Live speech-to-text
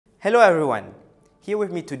Hello everyone, here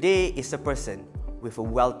with me today is a person with a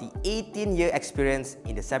wealthy 18-year experience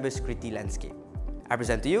in the cybersecurity landscape. I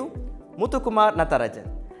present to you Muthukumar Natarajan,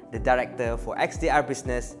 the Director for XDR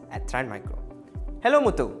Business at Trend Micro. Hello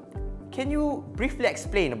Muthu, can you briefly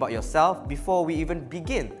explain about yourself before we even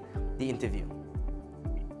begin the interview?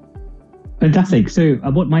 Fantastic. So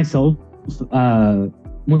about myself,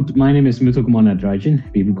 my name is Muthukumar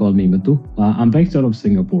Natarajan. People call me Muthu. I'm based out of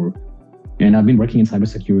Singapore. And I've been working in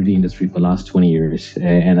cybersecurity industry for the last 20 years,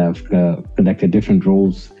 and I've conducted different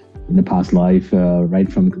roles in the past life,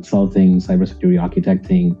 right from consulting, cybersecurity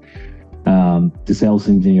architecting, to sales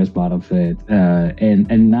engineers part of it,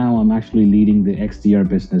 and now I'm actually leading the XDR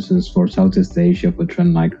businesses for Southeast Asia for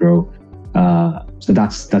Trend Micro. So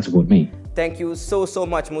that's about me. Thank you so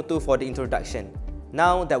much, Muthu, for the introduction.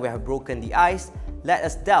 Now that we have broken the ice, let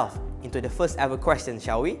us delve into the first ever question,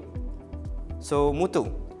 shall we? So,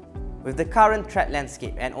 Muthu, with the current threat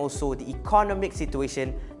landscape and also the economic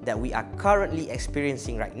situation that we are currently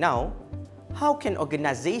experiencing right now, how can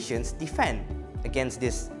organizations defend against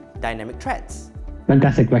these dynamic threats?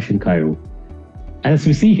 Fantastic question, Cairo. As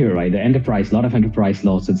we see here, right, a lot of enterprise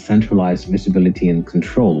lost its centralized visibility and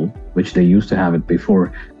control, which they used to have it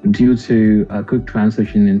before, due to a quick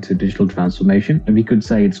transition into digital transformation. And we could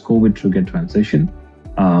say it's COVID-triggered transition.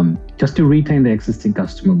 Just to retain the existing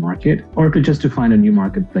customer market, or to find a new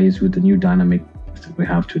marketplace with the new dynamics that we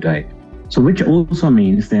have today. So which also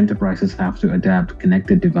means the enterprises have to adapt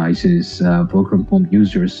connected devices, work from home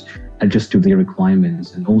users, adjust to their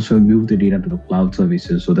requirements, and also move the data to the cloud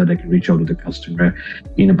services so that they can reach out to the customer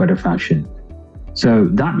in a better fashion. So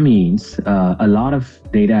that means a lot of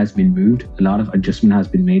data has been moved, a lot of adjustment has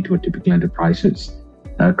been made to a typical enterprises.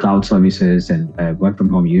 Cloud services and work from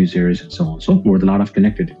home users and so on and so forth, a lot of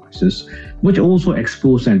connected devices, which also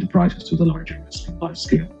expose enterprises to the larger large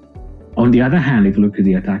scale. On the other hand, if you look at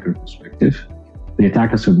the attacker perspective, the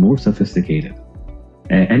attackers are more sophisticated,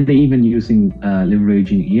 and they're even using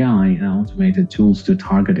leveraging AI and automated tools to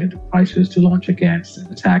target enterprises to launch against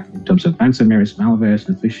and attack in terms of ransomware, malwares,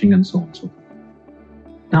 and phishing, and so on and so forth.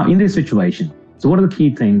 Now, in this situation, so what are the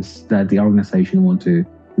key things that the organization want to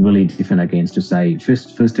really defend against? To say,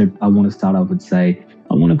 first step, I want to start off with say,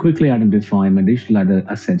 I want to quickly identify my digital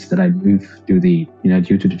assets that I move to the,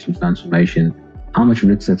 due to digital transformation, how much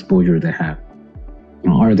risk exposure they have.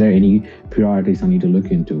 Are there any priorities I need to look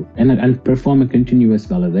into? And perform a continuous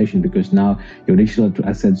validation, because now your digital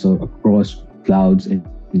assets are across clouds and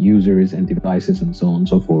users and devices and so on and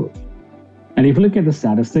so forth. And if you look at the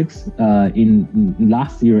statistics, in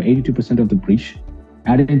last year, 82% of the breach,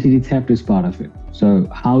 identity theft is part of it. So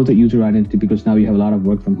how the user identity, because now you have a lot of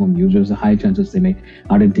work from home users, the high chances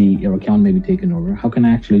identity or account may be taken over. How can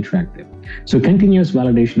I actually track them? So continuous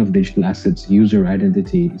validation of digital assets, user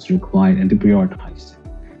identity is required and to prioritize.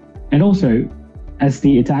 And also, as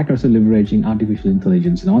the attackers are leveraging artificial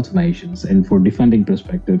intelligence and automations, and for defending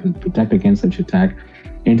perspective and protect against such attack,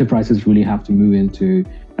 enterprises really have to move into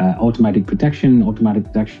automatic protection,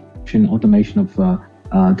 automation of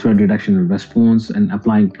threat detection and response, and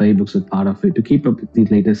applying playbooks as part of it to keep up with the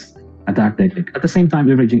latest attack technique. At the same time,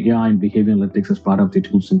 leveraging AI and behavior analytics as part of the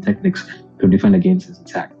tools and techniques to defend against this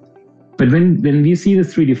attack. But when we see the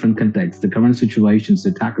three different contexts, the current situations, the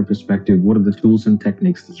attacker perspective, what are the tools and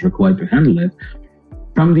techniques that's required to handle it?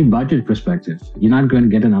 From the budget perspective, you're not going to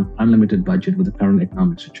get an unlimited budget with the current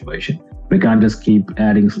economic situation. We can't just keep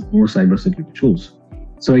adding more cybersecurity tools.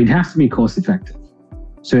 So it has to be cost effective.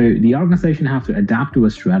 So the organization have to adapt to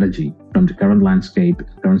a strategy from the current landscape,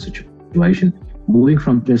 current situation, moving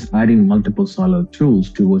from just adding multiple siloed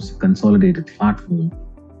tools towards a consolidated platform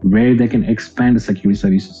where they can expand the security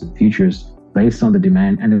services and features based on the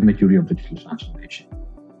demand and the maturity of the digital transformation.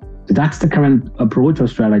 So that's the current approach or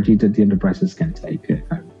strategy that the enterprises can take.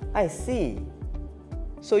 I see.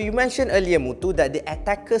 So you mentioned earlier, Muthu, that the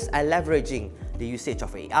attackers are leveraging the usage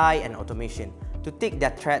of AI and automation to take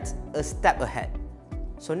their threats a step ahead.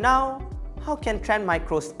 So now, how can Trend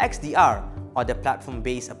Micro's XDR, or the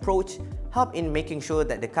platform-based approach, help in making sure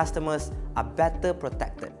that the customers are better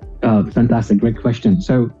protected? Fantastic, great question.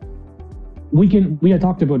 So we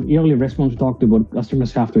talked about earlier response. We talked about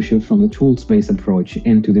customers have to shift from the tools-based approach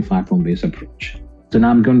into the platform-based approach. So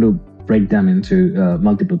now I'm going to break them into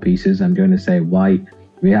multiple pieces. I'm going to say why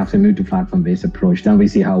we have to move to platform-based approach. Then we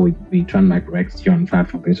see how we Trend Micro XDR and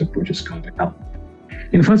platform-based approach is going to help.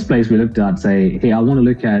 In the first place, we looked at, say, hey, I want to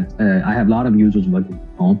look at, I have a lot of users working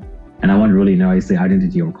from home, and I want to really know is the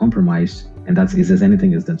identity or compromised, and is there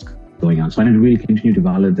anything that's going on. So I need to really continue to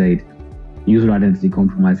validate user identity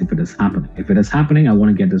compromise if it is happening. If it is happening, I want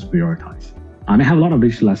to get this prioritized. I may have a lot of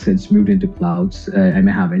digital assets moved into clouds. I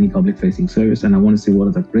may have any public-facing service, and I want to see what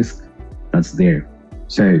are the risks that's there.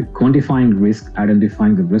 So quantifying risk,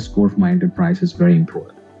 identifying the risk score for my enterprise is very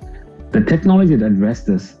important. The technology that addresses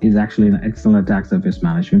this is actually an external attack surface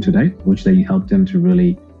management today, which they help them to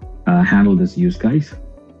really handle this use case,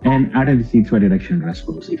 and identity threat detection and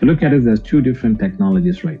response. If you look at it, there's two different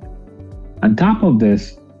technologies, right? On top of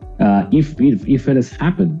this, if it has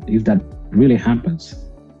happened, if that really happens,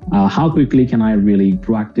 how quickly can I really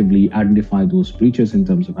proactively identify those breaches in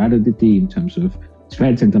terms of identity, in terms of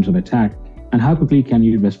threats, in terms of attack, and how quickly can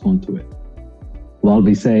you respond to it? Well,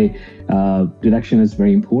 we say detection is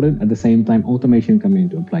very important. At the same time, automation coming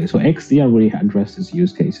into play. So XDR really addresses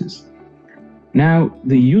use cases. Now,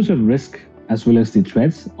 the user risk as well as the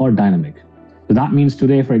threats are dynamic. So that means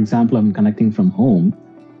today, for example, I'm connecting from home.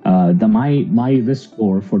 My risk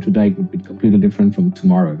score for today would be completely different from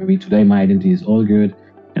tomorrow. Maybe today my identity is all good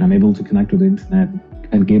and I'm able to connect to the internet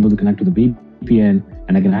and able to connect to the VPN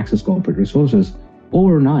and I can access corporate resources.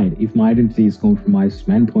 Overnight, if my identity is compromised,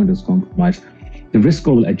 my endpoint is compromised, the risk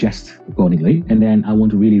score will adjust accordingly. And then I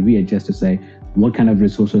want to really readjust to say, what kind of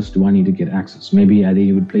resources do I need to get access? Maybe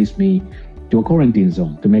it would place me to a quarantine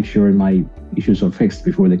zone to make sure my issues are fixed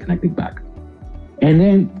before they're connecting back. And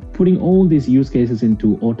then putting all these use cases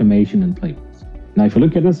into automation and playbooks. Now, if you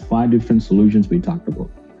look at this 5 different solutions we talked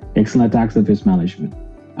about, external attack surface management,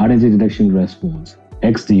 identity detection response,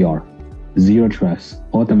 XDR, zero trust,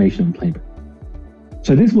 automation and playbook.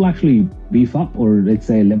 So this will actually beef up, or let's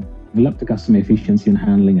say level up the customer efficiency in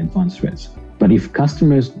handling advanced threats. But if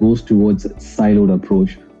customers goes towards a siloed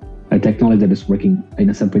approach, a technology that is working in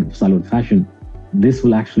a separate siloed fashion, this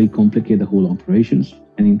will actually complicate the whole operations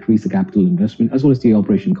and increase the capital investment as well as the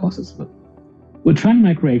operation costs as well. With Trend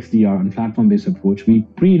Micro XDR and platform-based approach, we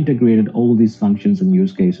pre-integrated all these functions and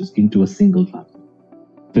use cases into a single platform.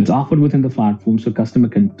 So it's offered within the platform so customer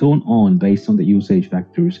can turn on based on the usage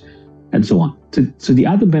vectors and so on. So the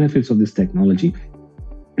other benefits of this technology,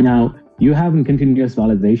 now you have in continuous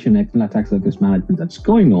validation, external attack surface management that's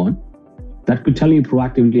going on, that could tell you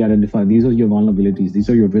proactively identify, these are your vulnerabilities, these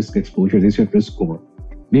are your risk exposure, this is your risk score.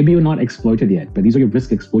 Maybe you're not exploited yet, but these are your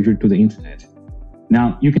risk exposure to the internet.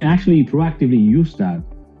 Now, you can actually proactively use that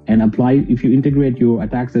and apply, if you integrate your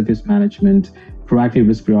attack surface management, proactive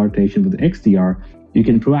risk prioritization with XDR, you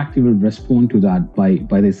can proactively respond to that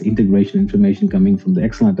by this integration information coming from the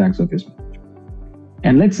external attack surface management.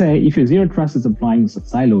 And let's say if your zero trust is applying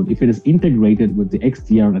siloed, if it is integrated with the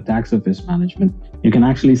XDR attack surface management, you can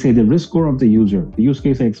actually say the risk score of the user, the use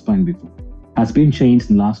case I explained before, has been changed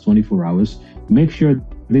in the last 24 hours. Make sure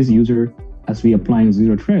this user, as we applying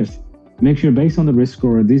zero trust, make sure based on the risk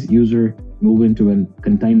score, this user move into a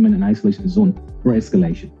containment and isolation zone for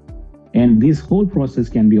escalation. And this whole process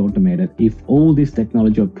can be automated if all this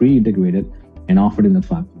technology are pre-integrated and offered in the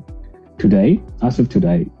platform. Today, as of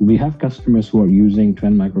today, we have customers who are using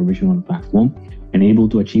Trend Micro Vision on the platform and able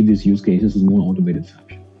to achieve these use cases in more automated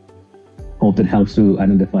fashion. Hope that helps to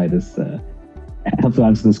identify this, helps to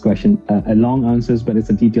answer this question. A long answers, but it's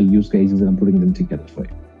a detailed use cases and I'm putting them together for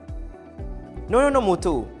you. No,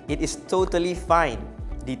 Muthu. It is totally fine.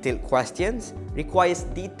 Detailed questions requires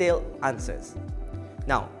detailed answers.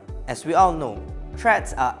 Now, as we all know,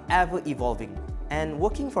 threats are ever evolving, and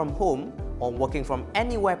working from home or working from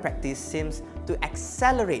anywhere practice seems to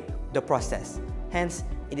accelerate the process. Hence,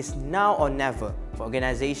 it is now or never for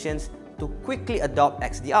organizations to quickly adopt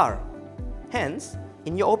XDR. Hence,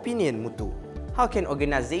 in your opinion, Muthu, how can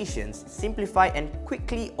organizations simplify and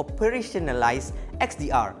quickly operationalize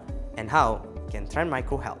XDR, and how can Trend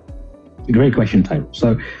Micro help? Great question, Tyro.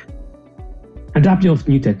 So, adapting of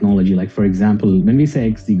new technology, like for example, when we say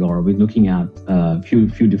XDR, we're looking at a few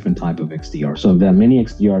different types of XDR. So there are many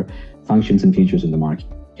XDR functions and features in the market.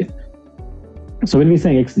 So when we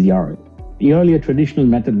say XDR, the earlier traditional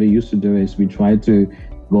method we used to do is we try to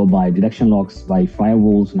go by detection logs, by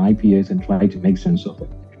firewalls and IPS and try to make sense of it.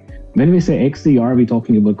 When we say XDR, we're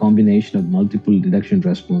talking about a combination of multiple detection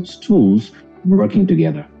response tools working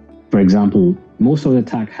together. For example, most of the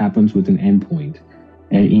attack happens with an endpoint,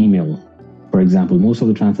 an email. For example, most of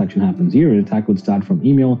the transaction happens here. The attack would start from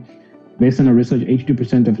email. Based on our research,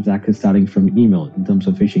 82% of attack is starting from email in terms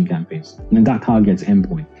of phishing campaigns. And that targets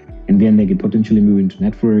endpoint. And then they can potentially move into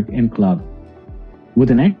network and cloud.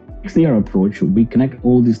 With an XDR approach, we connect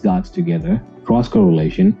all these dots together,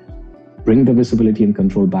 cross-correlation, bring the visibility and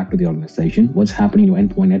control back to the organization. What's happening to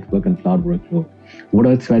endpoint, network, and cloud workload? What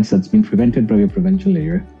are the threats that's been prevented by your prevention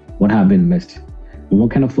layer? What have been missed? And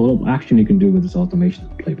what kind of follow-up action you can do with this automation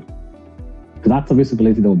playbook? So that's the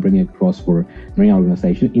visibility that we'll bring across for any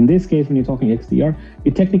organization. In this case, when you're talking XDR,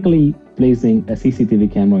 you're technically placing a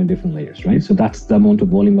CCTV camera in different layers, right? So that's the amount of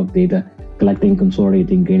volume of data collecting,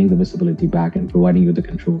 consolidating, gaining the visibility back, and providing you the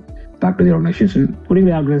control back to the organization, putting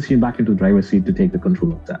the organization back into the driver's seat to take the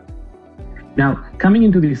control of that. Now, coming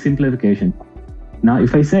into the simplification. Now,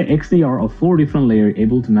 if I say XDR of 4 different layers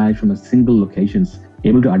able to manage from a single locations,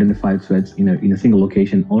 able to identify threats in a single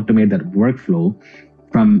location, automate that workflow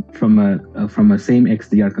from a same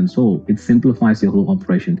XDR console, it simplifies your whole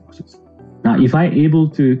operation process. Now, if I'm able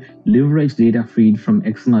to leverage data feed from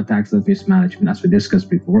external attack surface management, as we discussed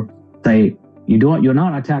before, say you're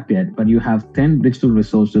not attacked yet, but you have 10 digital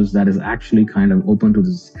resources that is actually kind of open to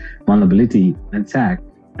this vulnerability attack,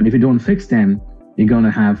 and if you don't fix them, you're going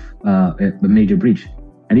to have a major breach.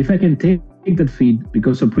 And if I can take that feed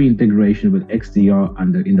because of pre-integration with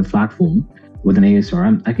XDR in the platform with an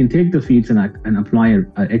ASRM, I can take the feeds and apply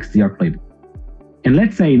a XDR playbook. And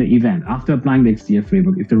let's say in the event, after applying the XDR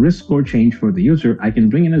framework, if the risk score changed for the user, I can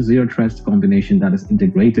bring in a zero trust combination that is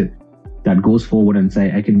integrated, that goes forward and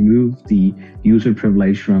say, I can move the user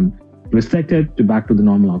privilege from restricted to back to the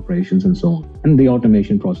normal operations and so on. And the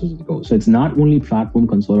automation process goes. So it's not only platform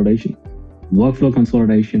consolidation, workflow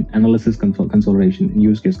consolidation, analysis consolidation, and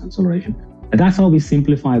use case consolidation. And that's how we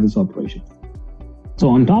simplify this operation. So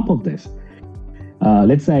on top of this,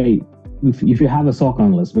 let's say if you have a SOC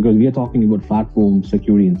analyst, because we are talking about platform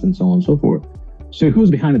security and so on and so forth. So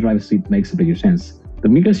who's behind the driver's seat makes a bigger sense. The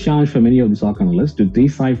biggest challenge for many of the SOC analysts to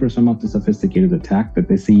decipher some of the sophisticated attack that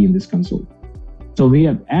they see in this console. So we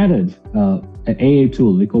have added an AI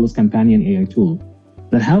tool, we call this companion AI tool,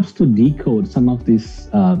 that helps to decode some of these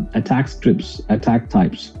attack scripts, attack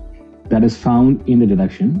types that is found in the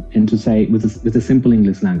detection, and to say with a simple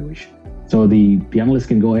English language. So the analyst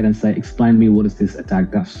can go ahead and say, explain me what is this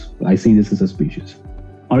attack does. I see this as suspicious.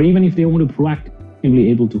 Or even if they want to proactively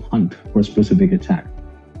able to hunt for a specific attack,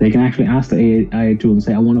 they can actually ask the AI tool and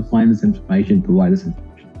say, I want to find this information, provide this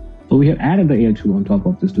information. So we have added the AI tool on top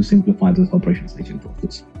of this to simplify this operationalization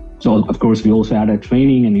process. So of course, we also added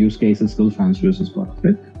training and use cases, skill transfers as part of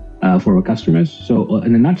it for our customers. So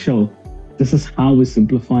in a nutshell, this is how we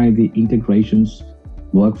simplify the integrations,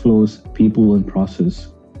 workflows, people, and process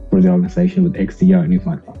for the organization with XDR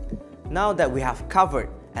Unified Platform. Now that we have covered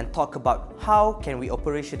and talked about how can we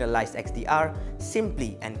operationalize XDR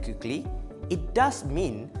simply and quickly, it does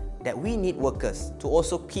mean that we need workers to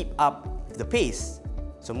also keep up the pace.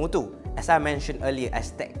 So Muthu, as I mentioned earlier,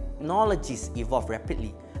 as technologies evolve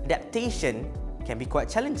rapidly, adaptation can be quite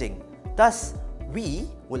challenging. Thus, we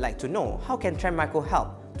would like to know how can Trend Micro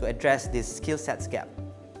help to address this skill sets gap?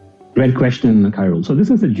 Great question, Khairul. So this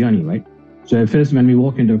is a journey, right? So first, when we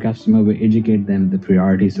walk into a customer, we educate them the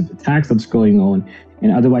priorities of the attacks that's going on.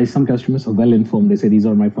 And otherwise, some customers are well informed. They say, these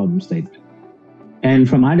are my problem statements. And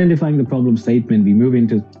from identifying the problem statement, we move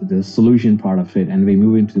into the solution part of it, and we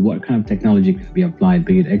move into what kind of technology can be applied,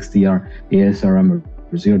 be it XDR, ASRM,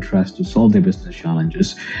 or Zero Trust to solve their business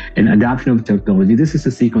challenges. And adoption of technology, this is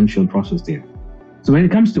a sequential process there. So when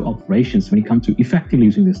it comes to operations, when it comes to effectively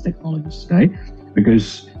using these technologies, right?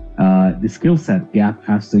 Because the skill set gap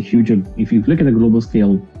has the huge, if you look at the global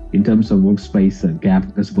scale in terms of workspace gap,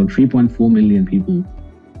 there's about 3.4 million people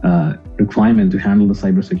requirement to handle the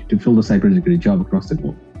cybersecurity, to fill the cybersecurity job across the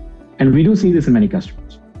globe. And we do see this in many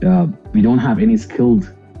customers. We don't have any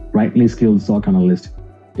rightly skilled SOC analysts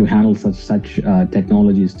to handle such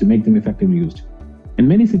technologies to make them effectively used. In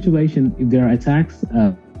many situations, if there are attacks,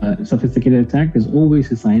 sophisticated attack, there's always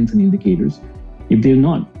the signs and indicators. If they're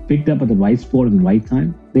not picked up at the right spot and the right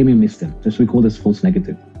time, they may miss them. Just we call this false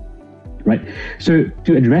negative, right? So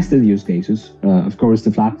to address the use cases, of course,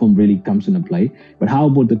 the platform really comes into play, but how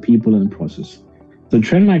about the people and process? So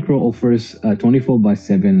Trend Micro offers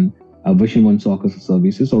 24/7 Vision One SOC as a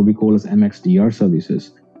services, or we call as MXDR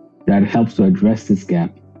services, that helps to address this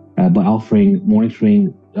gap by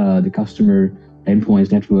monitoring the customer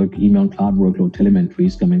endpoints, network, email, cloud workload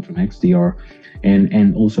telemetries coming from XDR,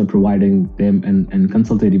 and also providing them an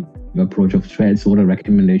consultative approach of threats, what a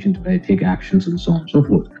recommendation to take actions, and so on and so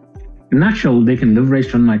forth. In a nutshell, they can leverage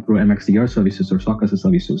Trend Micro MXDR services or SOC as a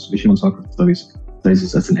services, Vision One SOC as a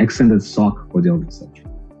services as an extended SOC for the organization.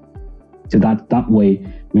 So that way,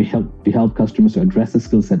 we help customers to address the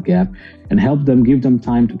skill set gap and help them, give them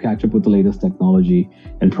time to catch up with the latest technology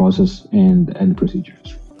and process and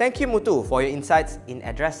procedures. Thank you, Muthu, for your insights in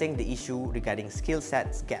addressing the issue regarding skill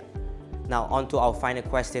sets gap. Now, on to our final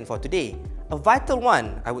question for today. A vital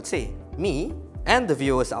one, I would say. Me and the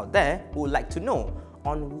viewers out there would like to know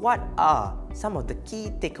on what are some of the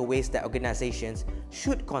key takeaways that organizations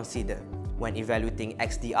should consider when evaluating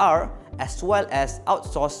XDR as well as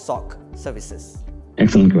outsourced SOC services.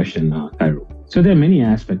 Excellent question, Khairul. So there are many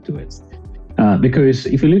aspects to it. Because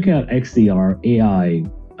if you look at XDR,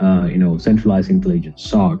 AI, centralized intelligence,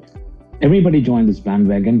 SOC, everybody joined this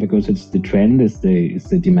bandwagon because it's the trend, it's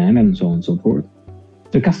the demand, and so on and so forth.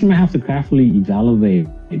 The customer has to carefully evaluate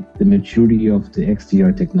the maturity of the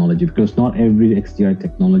XDR technology, because not every XDR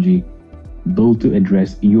technology built to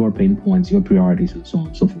address your pain points, your priorities, and so on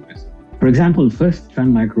and so forth. For example, first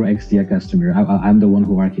Trend Micro XDR customer, I'm the one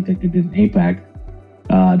who architected it in APAC.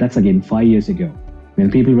 That's again 5 years ago.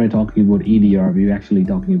 When people were talking about EDR, we were actually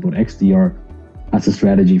talking about XDR as a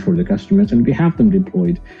strategy for the customers, and we have them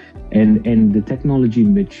deployed. And the technology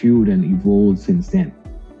matured and evolved since then.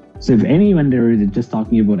 So if any vendor is just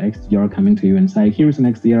talking about XDR coming to you and say, here's an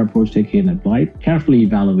XDR approach, take it and apply it, carefully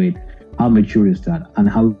evaluate how mature is that and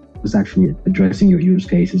how it's actually addressing your use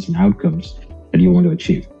cases and outcomes that you want to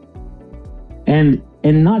achieve. And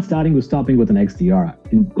not stopping with an XDR,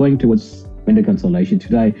 and going towards vendor consolidation.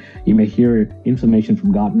 Today, you may hear information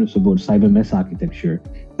from Gartners about cyber mesh architecture.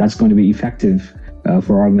 That's going to be effective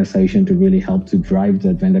for organization to really help to drive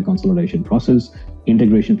the vendor consolidation process,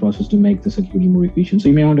 integration process, to make the security more efficient. So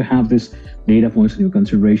you may want to have this data points in your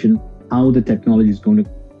consideration, how the technology is going to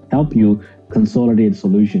help you consolidate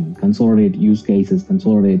solution, consolidate use cases,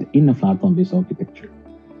 consolidate in a platform-based architecture.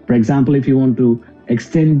 For example, if you want to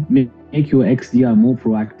make your XDR more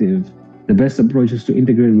proactive, the best approach is to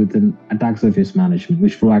integrate with an attack surface management,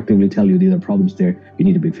 which proactively tell you these are problems there, you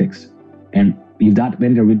need to be fixed. And if that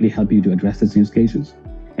vendor really help you to address these use cases.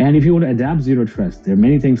 And if you want to adapt zero trust, there are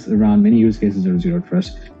many things around, many use cases are zero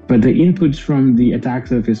trust, but the inputs from the attack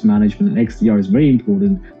surface management and XDR is very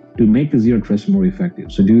important to make the zero trust more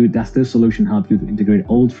effective. So does this solution help you to integrate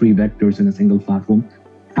all three vectors in a single platform?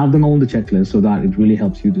 Have them on the checklist so that it really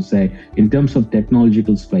helps you to say, in terms of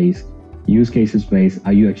technological space, use cases space,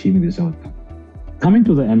 are you achieving this outcome? Coming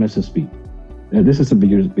to the MSSP, this is a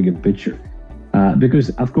bigger picture. Because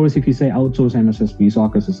of course, if you say outsource MSSP,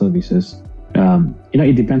 SOC as a services,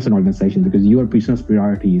 it depends on organization, because your business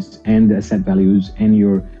priorities and the asset values and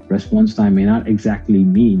your response time may not exactly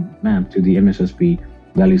map to the MSSP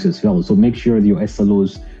values as well. So make sure that your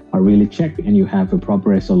SLOs are really checked and you have a proper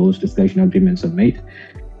SLOs, discussion agreements are made.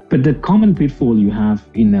 But the common pitfall you have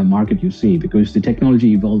in the market you see, because the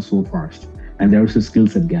technology evolves so fast and there's a skill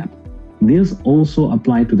set gap. This also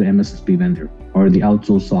apply to the MSSP vendor or the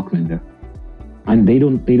outsourced SOC vendor. And they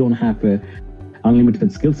don't have a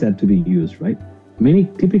unlimited skill set to be used, right?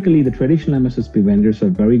 Typically the traditional MSSP vendors are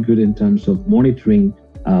very good in terms of monitoring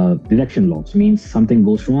detection logs. Means something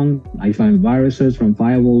goes wrong, I find viruses from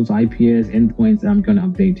firewalls, IPS, endpoints, I'm going to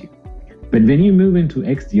update you. But when you move into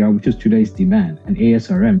XDR, which is today's demand, and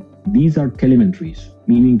ASRM, these are telemetries,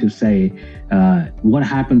 meaning to say what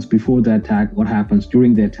happens before the attack, what happens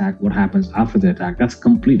during the attack, what happens after the attack. That's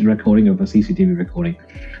complete recording of a CCTV recording,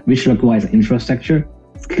 which requires infrastructure,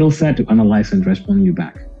 skill set to analyze and respond you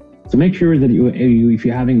back. So make sure that if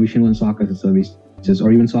you're having Vision One SOC as a service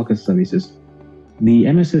or even SOC as services, the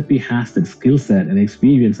MSSP has that skill set and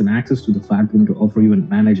experience and access to the platform to offer you and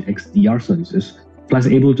manage XDR services, plus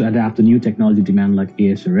able to adapt to new technology demand like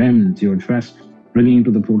ASRM, zero trust, bringing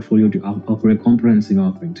into the portfolio to offer a comprehensive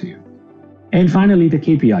offering to you. And finally, the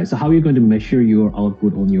KPI. So how are you going to measure your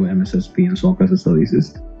output on your MSSP and SOC as a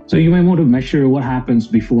services? So you might want to measure what happens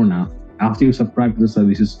before now. After you subscribe to the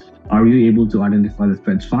services, are you able to identify the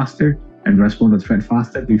threats faster and respond to the threat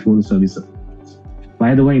faster before the service?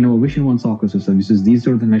 By the way, in our Vision One SOC as a services, these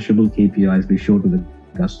are the measurable KPIs we show to the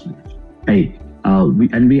customers. Hey,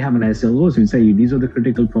 we have an SLO, so we say these are the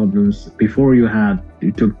critical problems. Before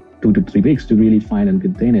it took 2 to 3 weeks to really find and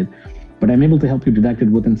contain it, but I'm able to help you detect it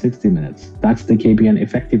within 60 minutes. That's the KPI and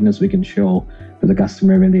effectiveness we can show to the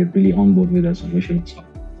customer when they really onboard with us on Vision One SOC.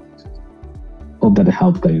 Hope that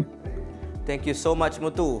helped you. Thank you so much,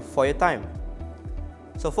 Muthu, for your time.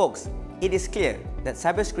 So folks, it is clear that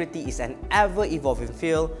cybersecurity is an ever-evolving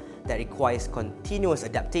field that requires continuous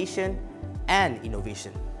adaptation and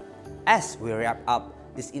innovation. As we wrap up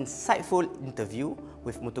this insightful interview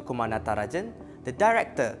with Muthukumar Natarajan, the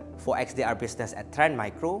Director for XDR Business at Trend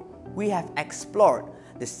Micro, we have explored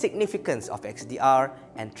the significance of XDR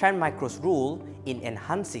and Trend Micro's role in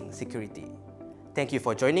enhancing security. Thank you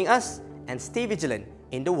for joining us, and stay vigilant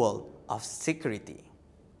in the world of security.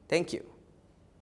 Thank you.